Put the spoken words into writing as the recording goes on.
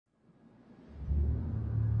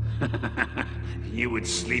You would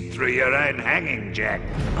sleep through your own hanging, Jack.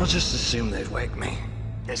 I'll just assume they'd wake me.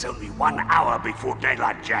 There's only 1 hour before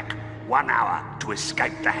daylight, Jack. 1 hour to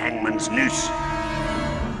escape the hangman's noose.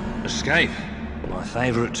 Escape? My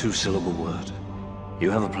favorite two-syllable word.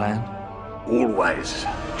 You have a plan? Always.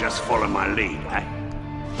 Just follow my lead, eh?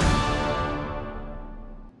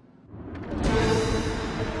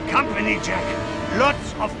 Company, Jack.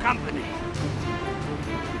 Lots of company.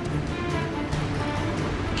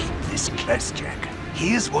 Keep this close, Jack.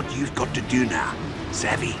 Here's what you've got to do now.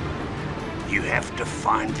 Savvy? You have to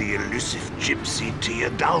find the elusive gypsy Tia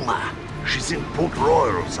Dalma. She's in Port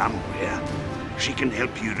Royal somewhere. She can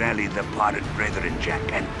help you rally the pirate brethren, Jack,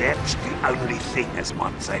 and that's the only thing that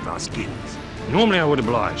might save our skins. Normally I would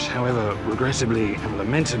oblige. However, regrettably and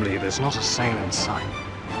lamentably, there's not a sail in sight.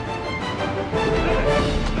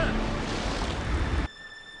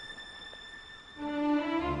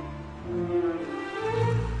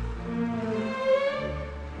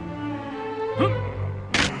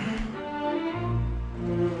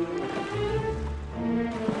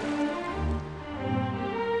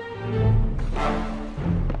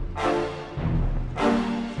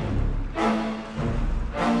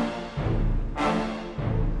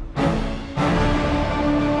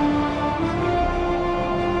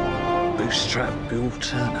 Bootstrap Bill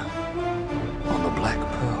Turner on the Black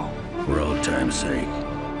Pearl. For old time's sake,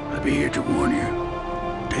 I'll be here to warn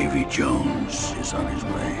you. Davy Jones is on his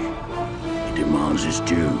way. He demands his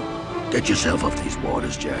due. Get yourself off these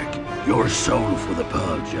waters, Jack. You're sold for the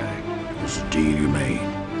pearl, Jack. It's a deal you made.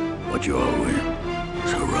 What you owe him.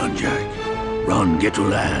 So run, Jack. Run, get to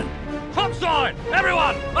land. Topside!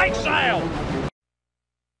 Everyone, make sail!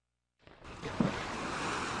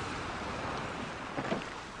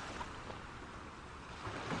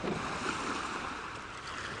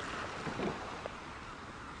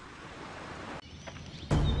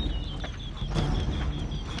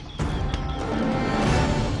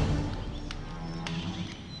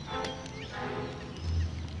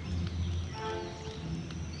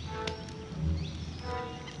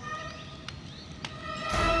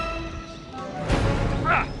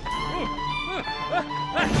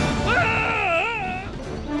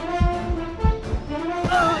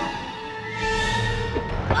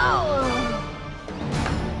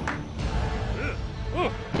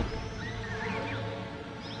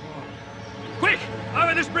 Quick!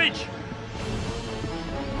 Over this bridge!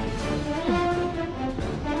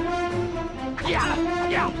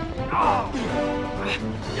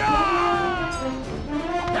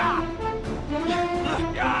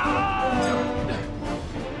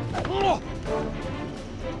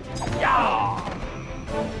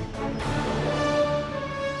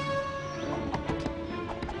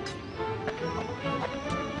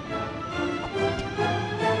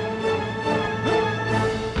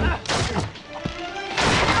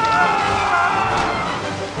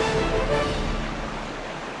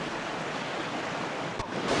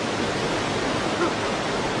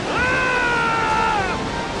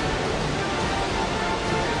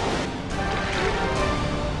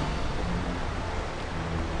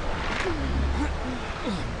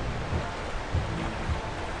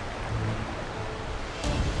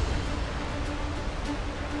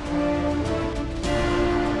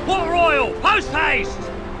 Post haste!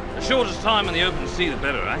 The shortest time in the open sea, the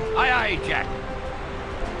better, eh? Aye, aye, Jack.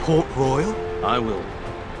 Port Royal? I will.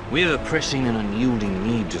 We have a pressing and unyielding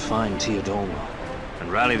need to find Tia Dalma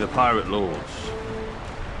and rally the pirate lords.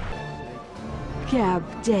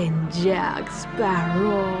 Captain Jack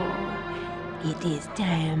Sparrow, it is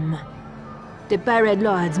time. The pirate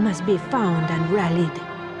lords must be found and rallied.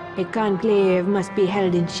 A conclave must be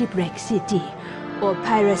held in Shipwreck City, or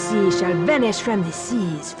piracy shall vanish from the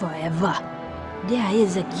seas forever. There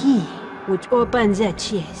is a key which opens a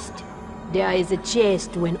chest. There is a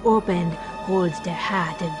chest when opened holds the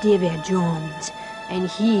heart of David Jones, and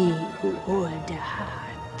he who holds the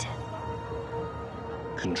heart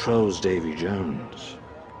Controls Davy Jones.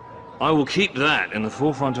 I will keep that in the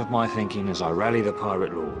forefront of my thinking as I rally the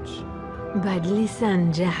pirate lords. But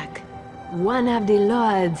listen, Jack. One of the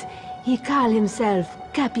lords, he call himself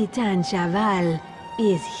Capitan Chaval,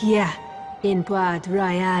 is here in Port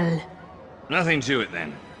Royal. Nothing to it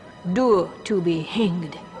then. Due to be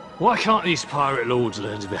hanged. Why can't these pirate lords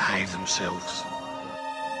learn to behave themselves?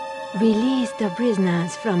 Release the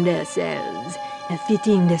prisoners from their cells, a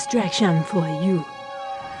fitting distraction for you.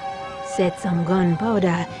 Set some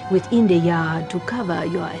gunpowder within the yard to cover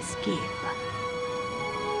your escape.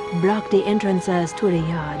 Block the entrances to the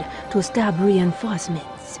yard to stop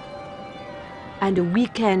reinforcements. And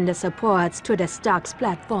weaken the supports to the stocks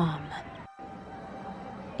platform.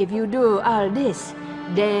 If you do all this,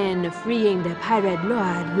 Then freeing the pirate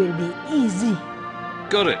lord will be easy.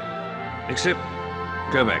 Got it. Except,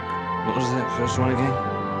 go back. What was that first one again?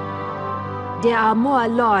 There are more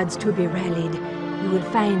lords to be rallied. You will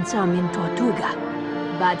find some in Tortuga.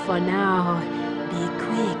 But for now, be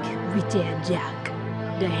quick with your Jack.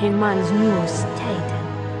 The hangman's noose tightens.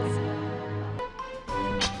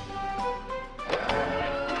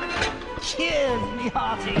 Cheers, me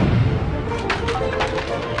hearty!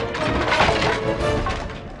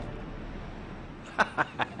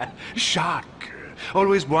 Jacques,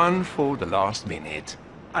 always one for the last minute.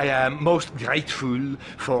 I am most grateful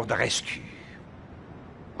for the rescue.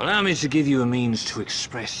 Allow me to give you a means to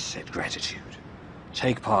express said gratitude.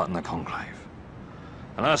 Take part in the conclave.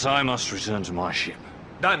 Alas, I must return to my ship.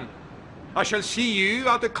 Done. I shall see you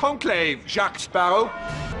at the conclave, Jacques Sparrow.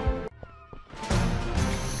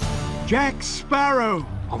 Jack Sparrow!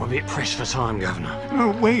 I'm a bit pressed for time, Governor.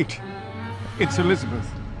 Oh, wait. It's Elizabeth.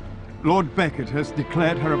 Lord Beckett has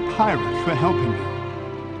declared her a pirate for helping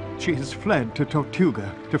you. She has fled to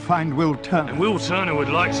Tortuga to find Will Turner. And Will Turner would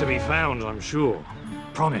like to be found, I'm sure.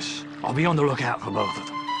 Promise, I'll be on the lookout for both of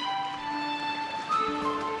them.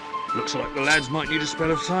 Looks like the lads might need a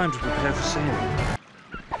spell of time to prepare for sailing.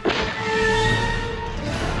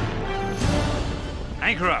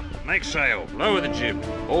 Anchor up, make sail, lower the jib,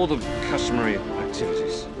 all the customary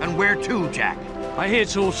activities. And where to, Jack? I hear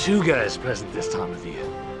Tortuga is pleasant this time of year.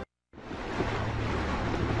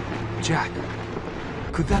 Jack,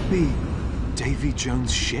 could that be Davy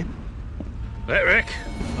Jones' ship? That wreck?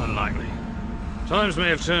 Unlikely. Times may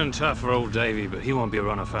have turned tough for old Davy, but he won't be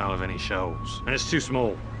run afoul of any shoals. And it's too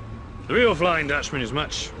small. The real Flying Dutchman is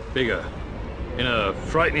much bigger. In a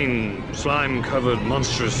frightening, slime-covered,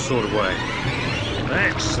 monstrous sort of way.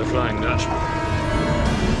 That's the Flying Dutchman.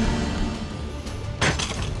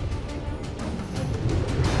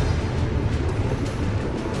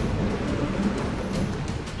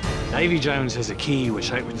 Davy Jones has a key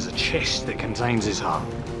which opens a chest that contains his heart.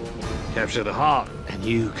 Capture the heart, and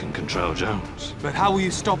you can control Jones. But how will you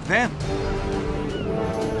stop them?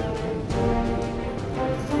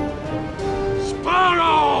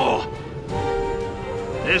 Sparrow!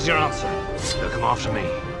 There's your answer. They'll come after me.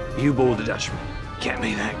 You board the Dutchman. Get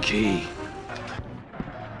me that key.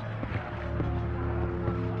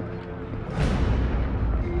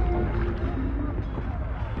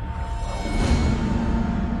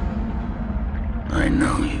 I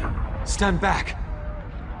know you. Stand back.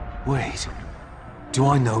 Wait. Do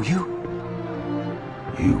I know you?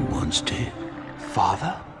 You once did.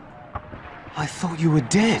 Father? I thought you were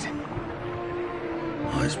dead.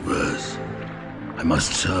 Vice versa. I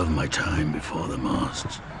must serve my time before the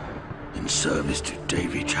mast. In service to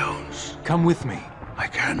Davy Jones. Come with me. I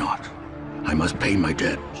cannot. I must pay my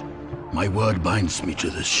debt. My word binds me to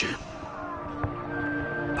this ship.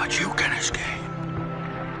 But you can escape.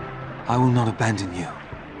 I will not abandon you.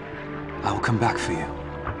 I will come back for you.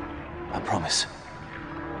 I promise.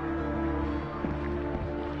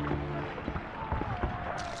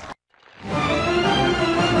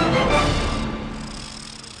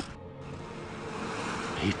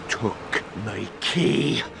 He took my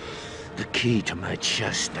key. The key to my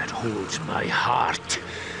chest that holds my heart.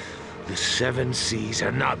 The seven seas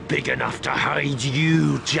are not big enough to hide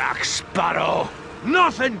you, Jack Sparrow.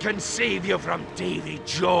 Nothing can save you from Davy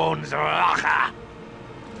Jones, Racha.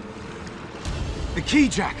 The key,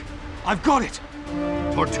 Jack! I've got it!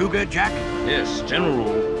 Tortuga, Jack? Yes, general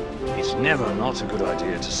rule. It's never not a good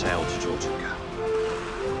idea to sail to Tortuga.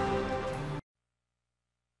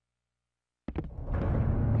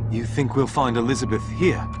 You think we'll find Elizabeth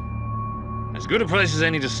here? As good a place as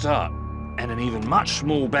any to start, and an even much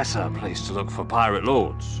more better place to look for pirate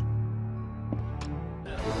lords.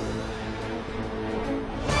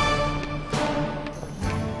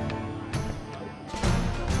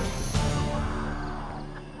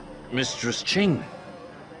 Mistress Ching.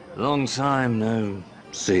 Long time no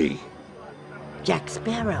see. Jack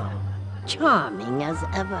Sparrow. Charming as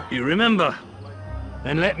ever. You remember?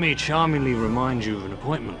 Then let me charmingly remind you of an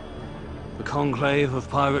appointment. The conclave of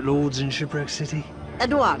pirate lords in Shipwreck City.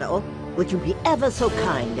 Eduardo, would you be ever so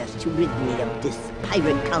kind as to rid me of this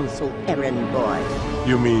pirate council errand boy?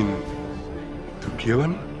 You mean to kill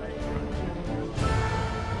him?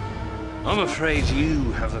 I'm afraid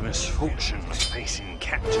you have the misfortune of facing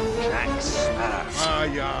Captain Jack Sparrow. I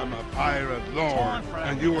am a pirate lord,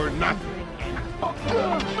 and you are nothing.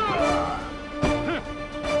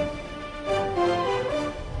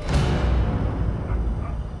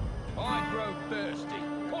 I grow thirsty.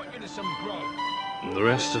 Point me to some grog. The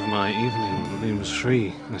rest of my evening looms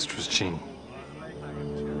free, Mistress Ching.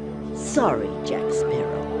 Sorry, Jack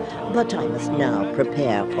Sparrow. But I must now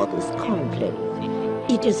prepare for this conclave.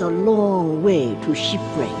 It is a long way to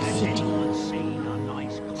Shipwreck City.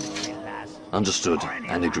 Understood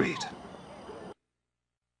and agreed.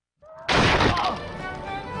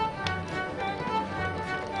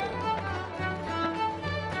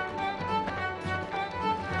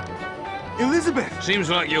 Elizabeth! Seems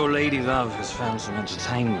like your lady love has found some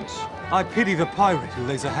entertainment. I pity the pirate who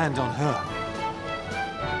lays a hand on her.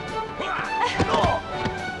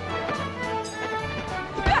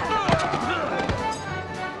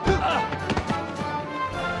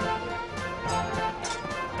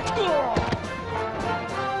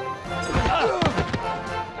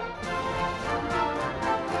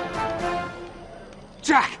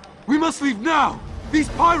 Jack! We must leave now! These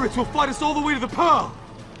pirates will fight us all the way to the Pearl!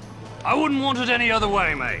 I wouldn't want it any other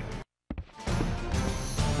way, mate.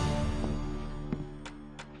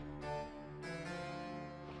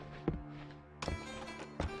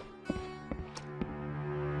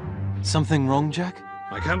 Something wrong, Jack?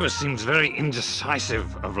 My compass seems very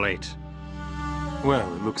indecisive of late.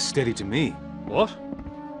 Well, it looks steady to me. What?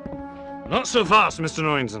 Not so fast, Mr.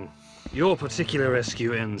 Norrington. Your particular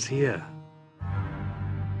rescue ends here.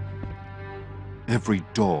 Every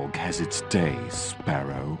dog has its day,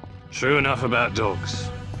 Sparrow. True enough about dogs.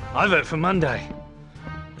 I vote for Monday.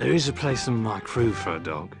 There is a place in my crew for a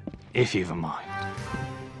dog, if you've a mind.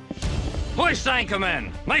 Hoist anchor,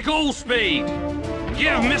 men! Make all speed!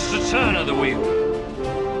 Give Mr. Turner the wheel.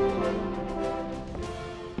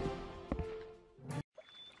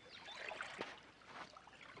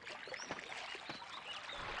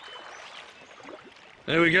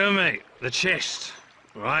 There we go, mate. The chest.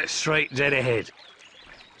 Right straight dead ahead.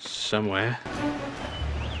 Somewhere.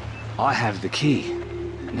 I have the key.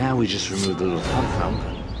 Now we just remove the little thump.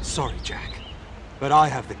 Sorry, Jack, but I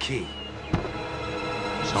have the key.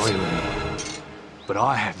 Sorry, Willie, but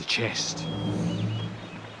I have the chest.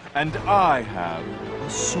 And I have a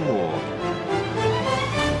sword.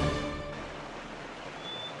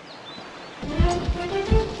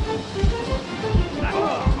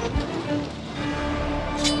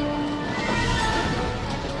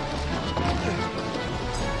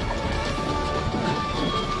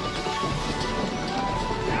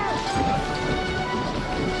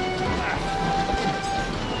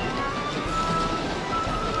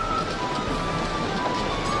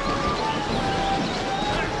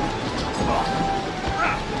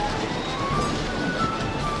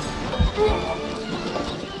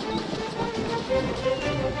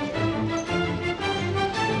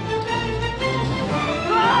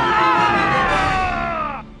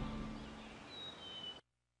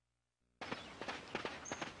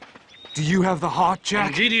 Do you have the heart,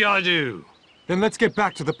 Jack? Indeed I do. Then let's get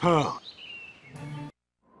back to the Pearl.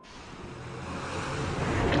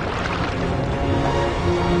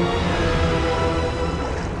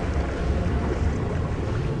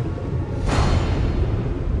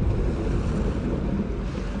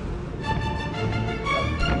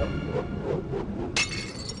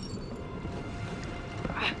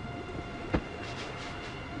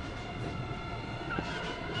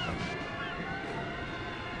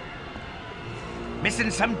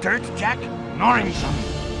 Missing some dirt, Jack? Norrington.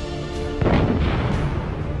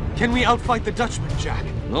 Can we outfight the Dutchman, Jack?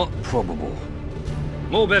 Not probable.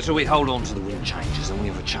 More better we hold on to the wind changes and we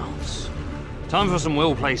have a chance. Time for some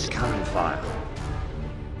well-placed cannon fire.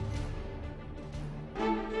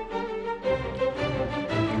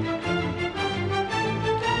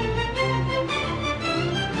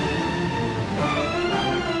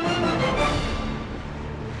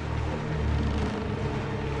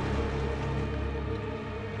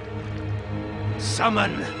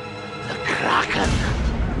 Summon the Kraken.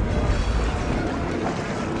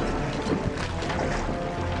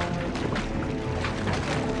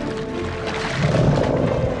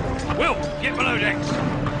 Will, get below decks.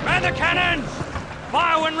 Man the cannons!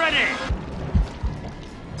 Fire when ready!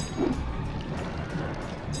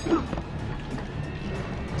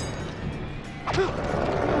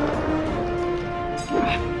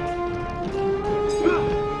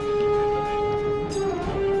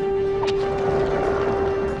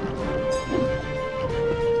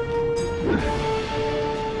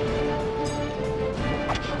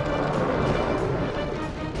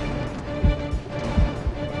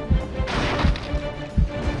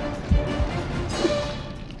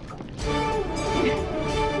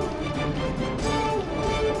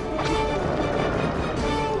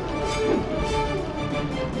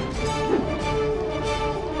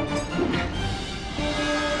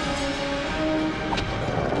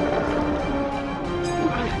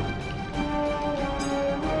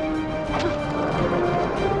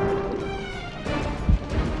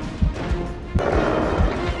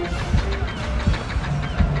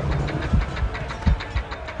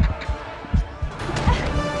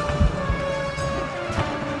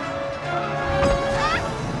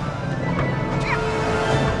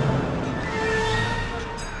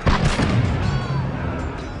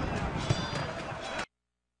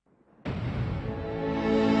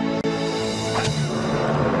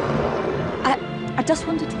 just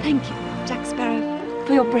wanted to thank you, Jack Sparrow,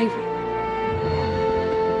 for your bravery.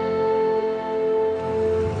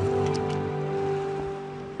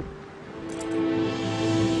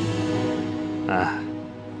 Ah,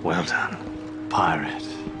 well done, pirate.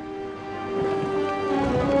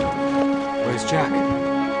 Where's Jack?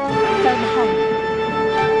 Fell behind.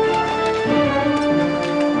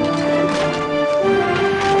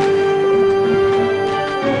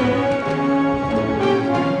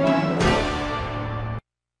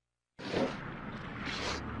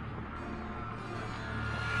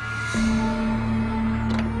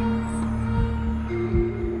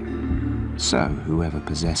 So, whoever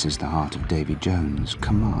possesses the heart of Davy Jones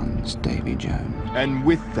commands Davy Jones. And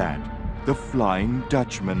with that, the Flying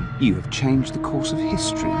Dutchman. You have changed the course of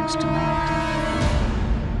history, Mr. Narrative.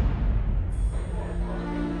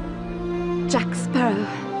 Jack Sparrow.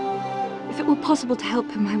 If it were possible to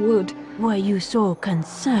help him, I would. Were you so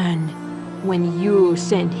concerned when you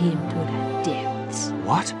sent him to the depths?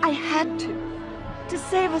 What? I had to. To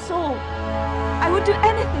save us all. I would do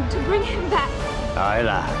anything to bring him back. Aye,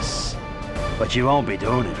 lass. But you won't be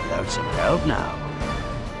doing it without some help now.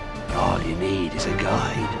 All you need is a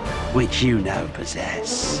guide, which you now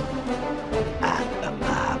possess. And a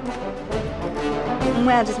map.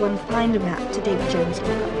 Where does one find a map to Davy Jones'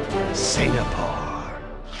 locker? Singapore.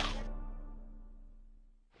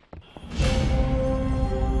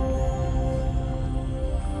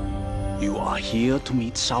 You are here to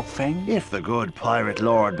meet Sao Feng? If the good pirate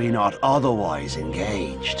lord be not otherwise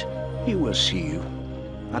engaged. He will see you.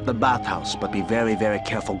 At the bathhouse, but be very, very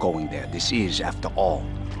careful going there. This is, after all,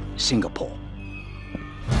 Singapore.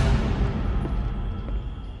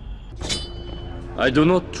 I do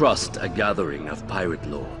not trust a gathering of pirate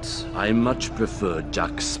lords. I much prefer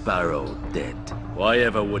Jack Sparrow dead. Why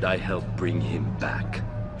ever would I help bring him back?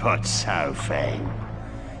 But Sao Feng,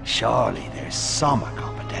 surely there's some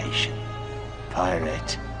accommodation.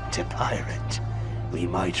 Pirate to pirate, we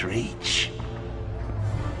might reach.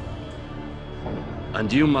 And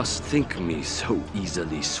you must think me so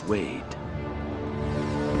easily swayed.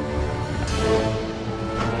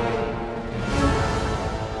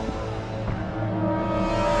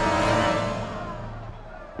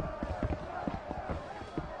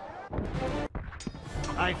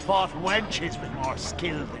 I fought wenches with more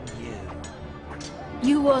skill than you.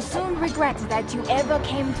 You will soon regret that you ever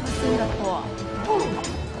came to Singapore.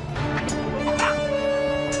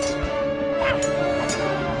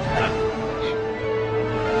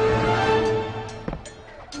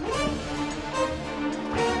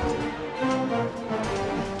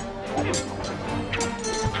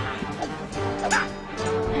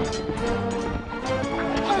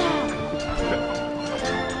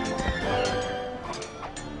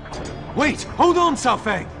 Wait! Hold on, Sao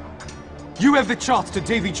Feng! You have the charts to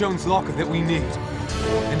Davy Jones' locker that we need.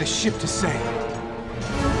 And a ship to sail.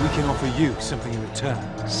 We can offer you something in return.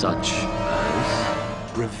 Such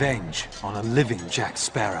as? Revenge on a living Jack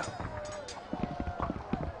Sparrow.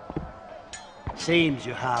 Seems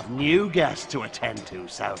you have new guests to attend to,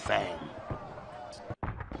 Sao Feng.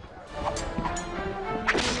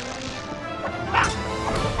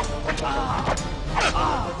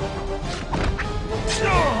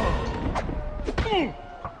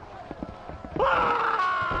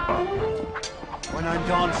 When I'm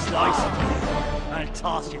done slicing you, I'll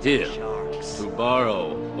toss you to the sharks. To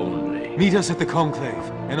borrow only. Meet us at the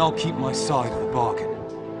Conclave, and I'll keep my side of the bargain.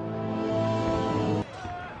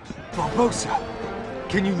 Barbosa!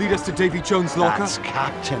 Can you lead us to Davy Jones' locker? That's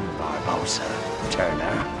Captain Barbosa,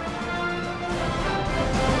 Turner.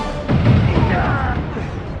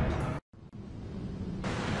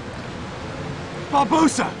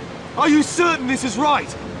 Barbosa! Are you certain this is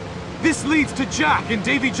right? This leads to Jack in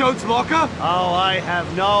Davy Jones' locker? Oh, I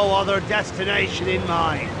have no other destination in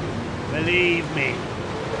mind. Believe me.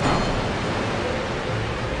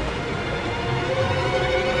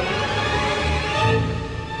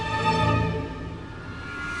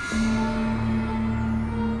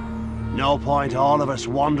 No point all of us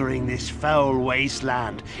wandering this foul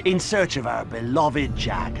wasteland in search of our beloved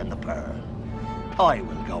Jack and the Pearl. I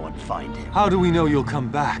will go and find him. How do we know you'll come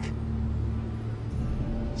back?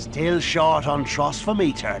 Still short on trust for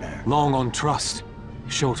me, Turner. Long on trust,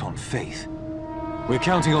 short on faith. We're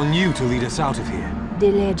counting on you to lead us out of here.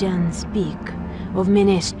 The legends speak of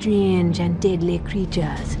many strange and deadly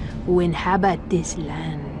creatures who inhabit this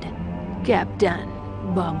land. Captain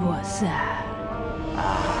Barbosa.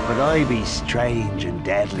 Ah, but I be strange and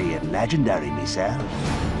deadly and legendary myself.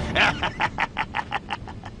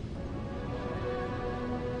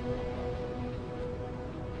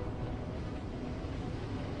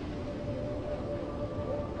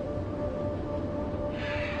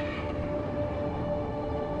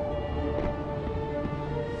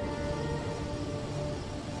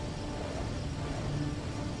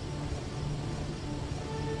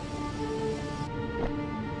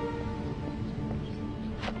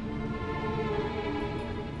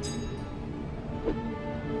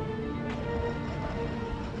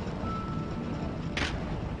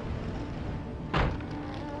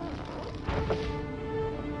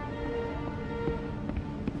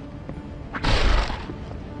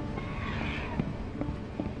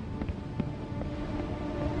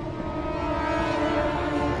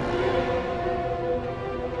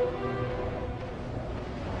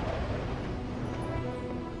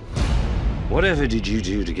 Whatever did you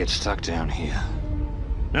do to get stuck down here?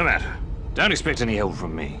 No matter. Don't expect any help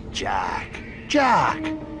from me. Jack,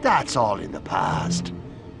 that's all in the past.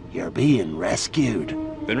 You're being rescued.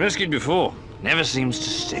 Been rescued before. Never seems to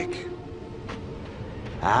stick.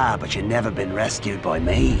 Ah, but you've never been rescued by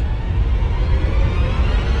me.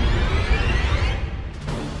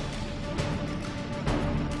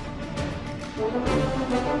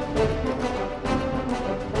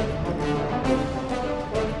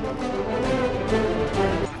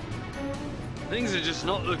 Things are just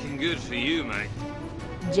not looking good for you, mate.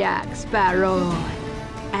 Jack Sparrow,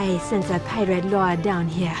 I sense a pirate lord down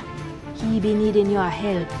here. He be needing your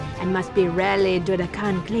help and must be rallied to the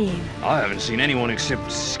Conclave. I haven't seen anyone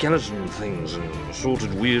except skeleton things and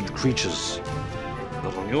assorted weird creatures.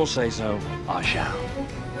 But on your say-so, I shall.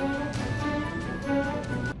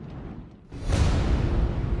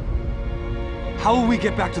 How will we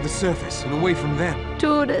get back to the surface and away from them?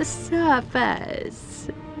 To the surface.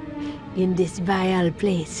 In this vile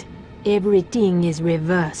place, everything is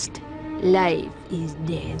reversed. Life is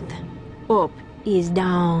death. Up is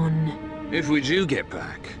down. If we do get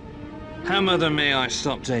back, how mother may I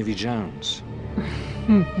stop Davy Jones?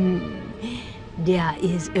 There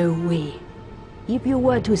is a way. If you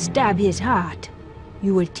were to stab his heart,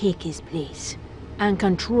 you will take his place and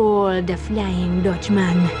control the Flying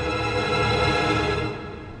Dutchman.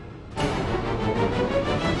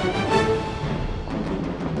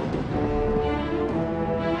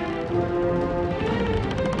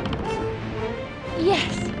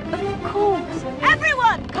 Yes, of course.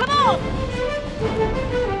 Everyone, come on!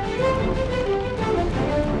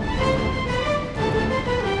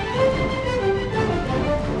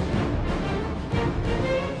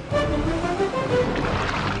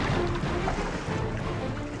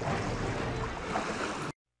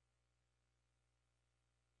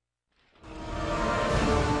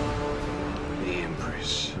 The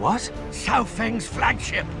Empress. What? Southeng's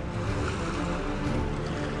flagship.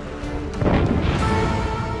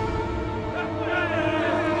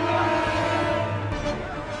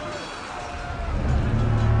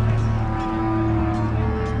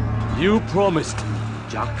 You promised me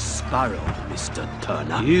Jack Sparrow, Mr.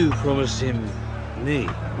 Turner. You promised him me.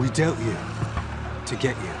 We dealt you. To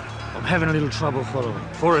get you. I'm having a little trouble following.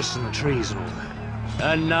 Forests and the trees and all that.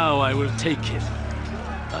 And now I will take him.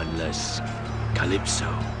 Unless,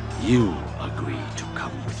 Calypso, you agree to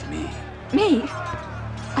come with me. Me?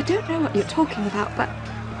 I don't know what you're talking about, but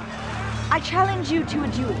I challenge you to a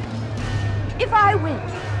duel. If I win,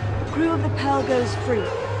 the crew of the Pearl goes free.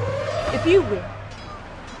 If you win,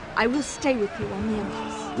 I will stay with you on the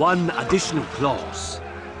Empress. One additional clause.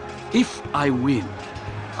 If I win,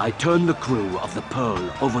 I turn the crew of the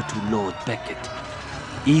Pearl over to Lord Beckett.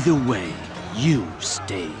 Either way, you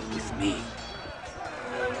stay with me.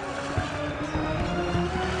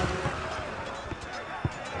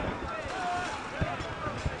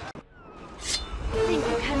 Think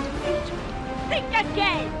you can defeat me? Think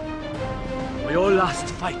again! For your last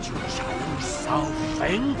fight, you challenge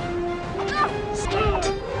Southeng?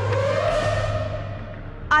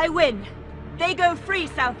 I win. They go free,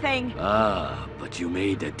 Southeng. Ah, but you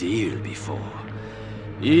made a deal before.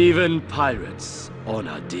 Even pirates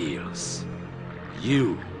honor deals.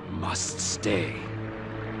 You must stay.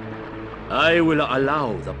 I will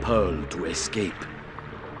allow the Pearl to escape,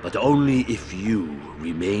 but only if you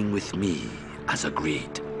remain with me as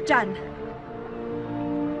agreed. Done.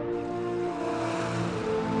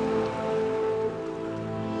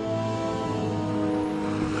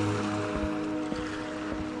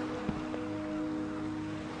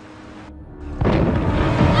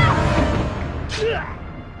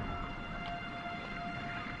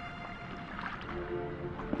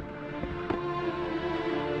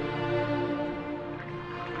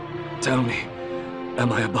 Tell me,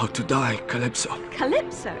 am I about to die, Calypso?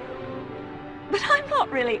 Calypso? But I'm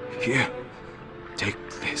not really... Here, take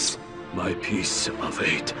this, my piece of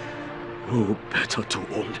aid. Who better to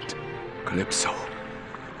own it? Calypso,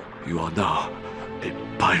 you are now a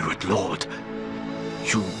pirate lord.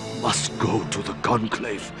 You must go to the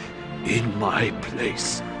Conclave in my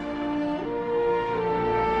place.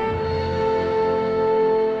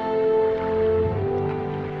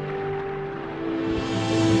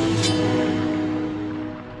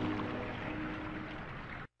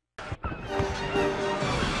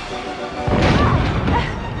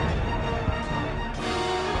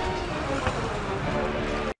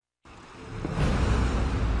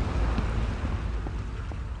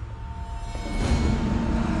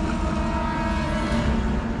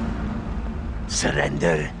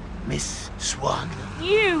 Surrender, Miss Swan.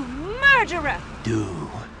 You murderer! Do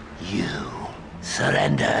you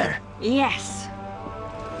surrender? Yes.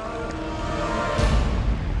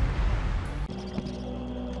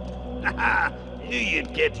 Knew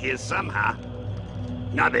you'd get here somehow.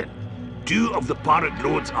 Now then, 2 of the pirate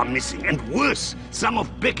lords are missing, and worse, some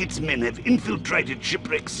of Beckett's men have infiltrated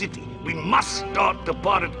Shipwreck City. We must start the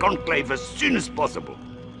pirate conclave as soon as possible.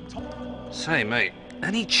 Say, mate,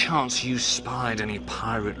 any chance you spied any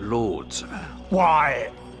pirate lords?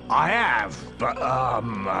 Why, I have, but,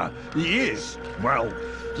 he is, well,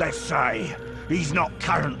 let's say, he's not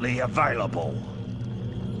currently available.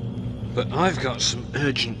 But I've got some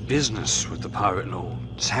urgent business with the pirate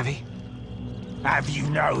lords, have you? Have you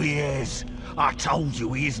know he is? I told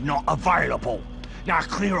you he is not available. Now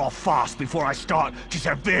clear off fast before I start to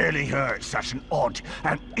severely hurt such an odd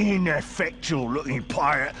and ineffectual-looking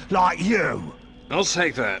pirate like you. I'll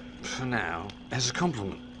take that, for now, as a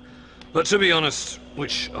compliment. But to be honest,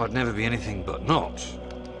 which I'd never be anything but not,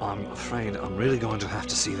 I'm afraid I'm really going to have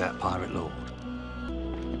to see that pirate lord.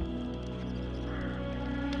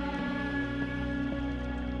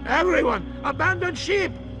 Everyone, abandon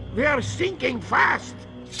ship! We are sinking fast!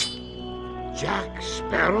 Jack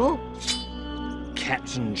Sparrow?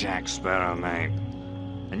 Captain Jack Sparrow, mate.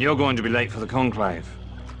 And you're going to be late for the conclave.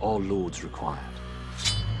 All lords required.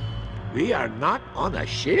 We are not on a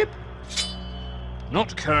ship?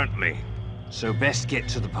 Not currently. So best get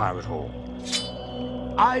to the pirate hall.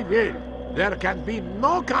 I will. There can be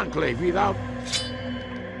no conclave without...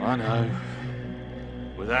 I know.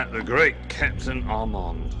 Without the great Captain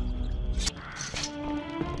Armand.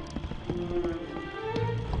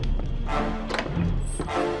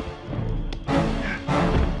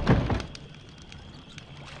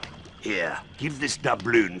 Here, give this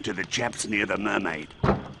doubloon to the chaps near the mermaid.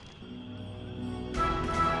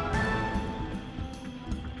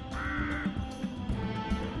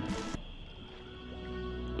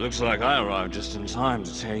 Looks like I arrived just in time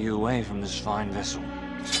to tear you away from this fine vessel.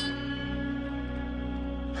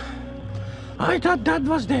 I thought that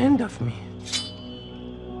was the end of me.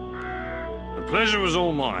 The pleasure was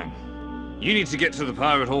all mine. You need to get to the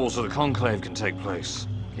pirate hall so the conclave can take place.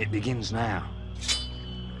 It begins now.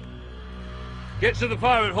 Get to the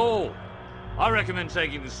pirate hall. I recommend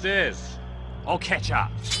taking the stairs. I'll catch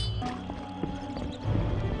up.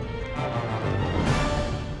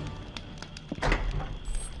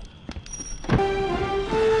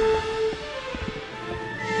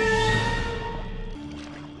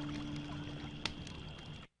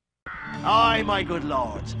 Aye, my good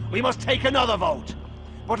lords. We must take another vote.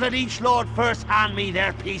 But let each lord first hand me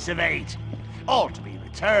their piece of 8. All to be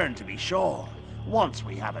returned, to be sure, once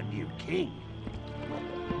we have a new king.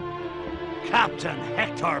 Captain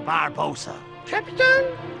Hector Barbosa.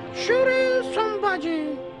 Captain, sure is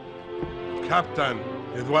somebody. Captain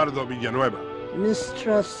Eduardo Villanueva.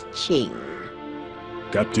 Mistress Ching.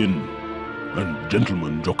 Captain and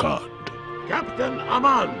Gentleman Jocard. Captain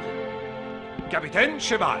Amand. Captain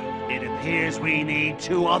Cheval. It appears we need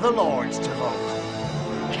 2 other lords to vote.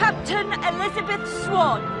 Captain Elizabeth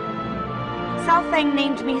Swan. Southang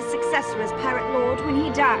named me his successor as Pirate Lord when he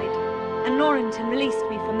died, and Norrington released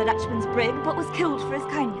me from the Dutchman's brig, but was killed for his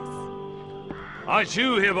kindness. I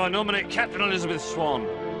too hereby nominate Captain Elizabeth Swan,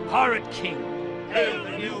 Pirate King. Hail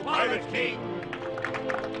the new Pirate King!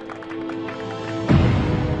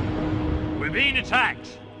 We're being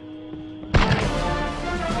attacked.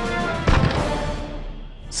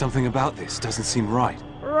 Something about this doesn't seem right.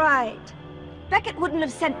 Right. Beckett wouldn't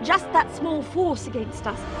have sent just that small force against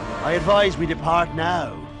us. I advise we depart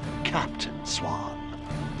now, Captain Swan.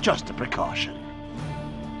 Just a precaution.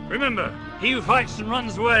 Remember, he who fights and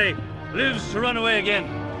runs away lives to run away again.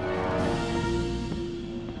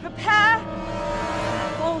 Prepare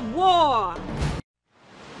for war!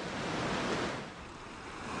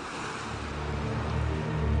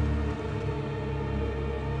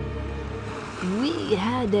 We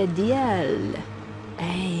had a deal.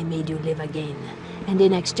 I made you live again, and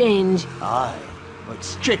in exchange... Aye, but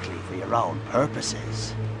strictly for your own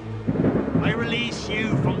purposes. I release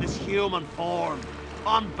you from this human form,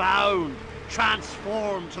 unbound,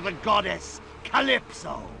 transformed to the goddess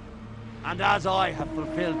Calypso. And as I have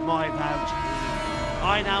fulfilled my vow to you,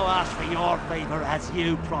 I now ask for your favor as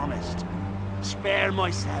you promised. Spare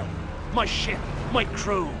myself, my ship, my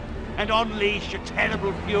crew, and unleash your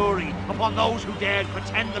terrible fury upon those who dared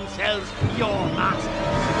pretend themselves your masters.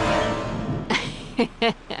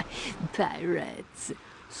 Pirates.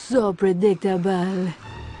 So predictable.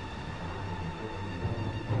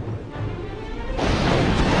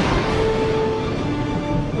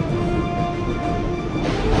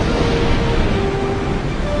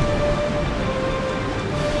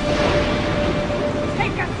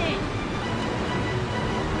 Take us in!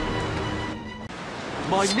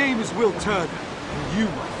 My name is Will Turner, and you,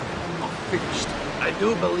 my friend, are finished. I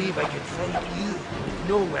do believe I can fight you with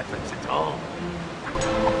no weapons at all.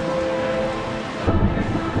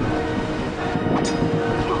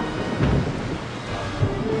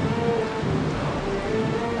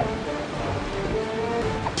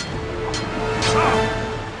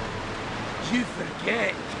 You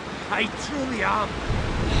forget, I truly am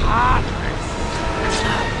heartless.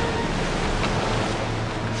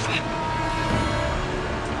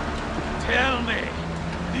 Tell me,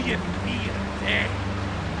 do you fear death?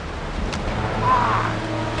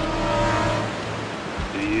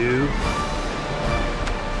 Do you?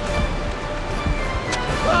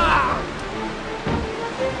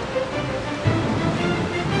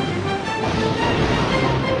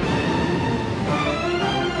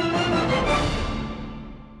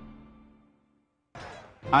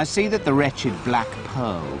 I see that the wretched Black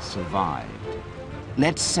Pearl survived.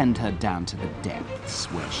 Let's send her down to the depths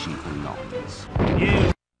where she belongs.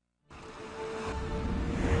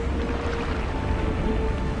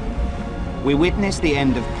 We witness the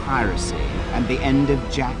end of piracy and the end of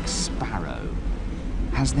Jack Sparrow.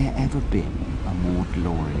 Has there ever been a more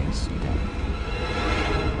glorious day?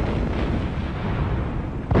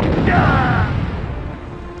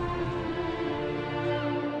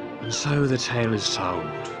 And so the tale is told.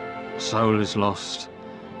 Soul is lost,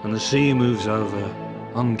 and the sea moves over,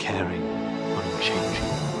 uncaring, unchanging,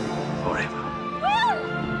 forever.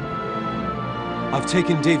 I've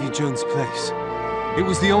taken Davy Jones' place. It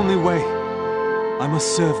was the only way. I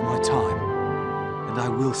must serve my time, and I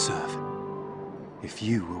will serve. If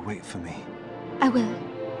you will wait for me. I will.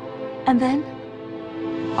 And then?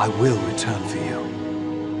 I will return for you.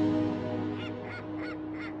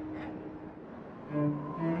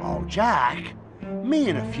 Oh, Jack, me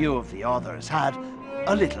and a few of the others had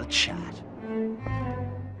a little chat.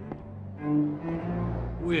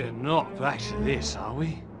 We're not back to this, are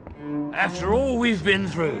we? After all we've been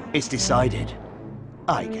through. It's decided.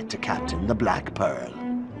 I get to captain the Black Pearl.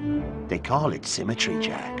 They call it symmetry,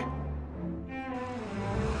 Jack.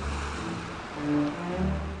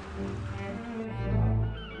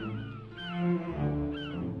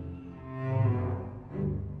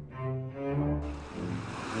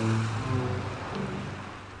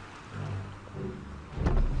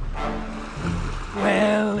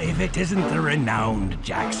 Well, if it isn't the renowned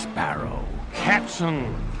Jack Sparrow.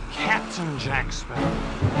 Captain Jack Sparrow.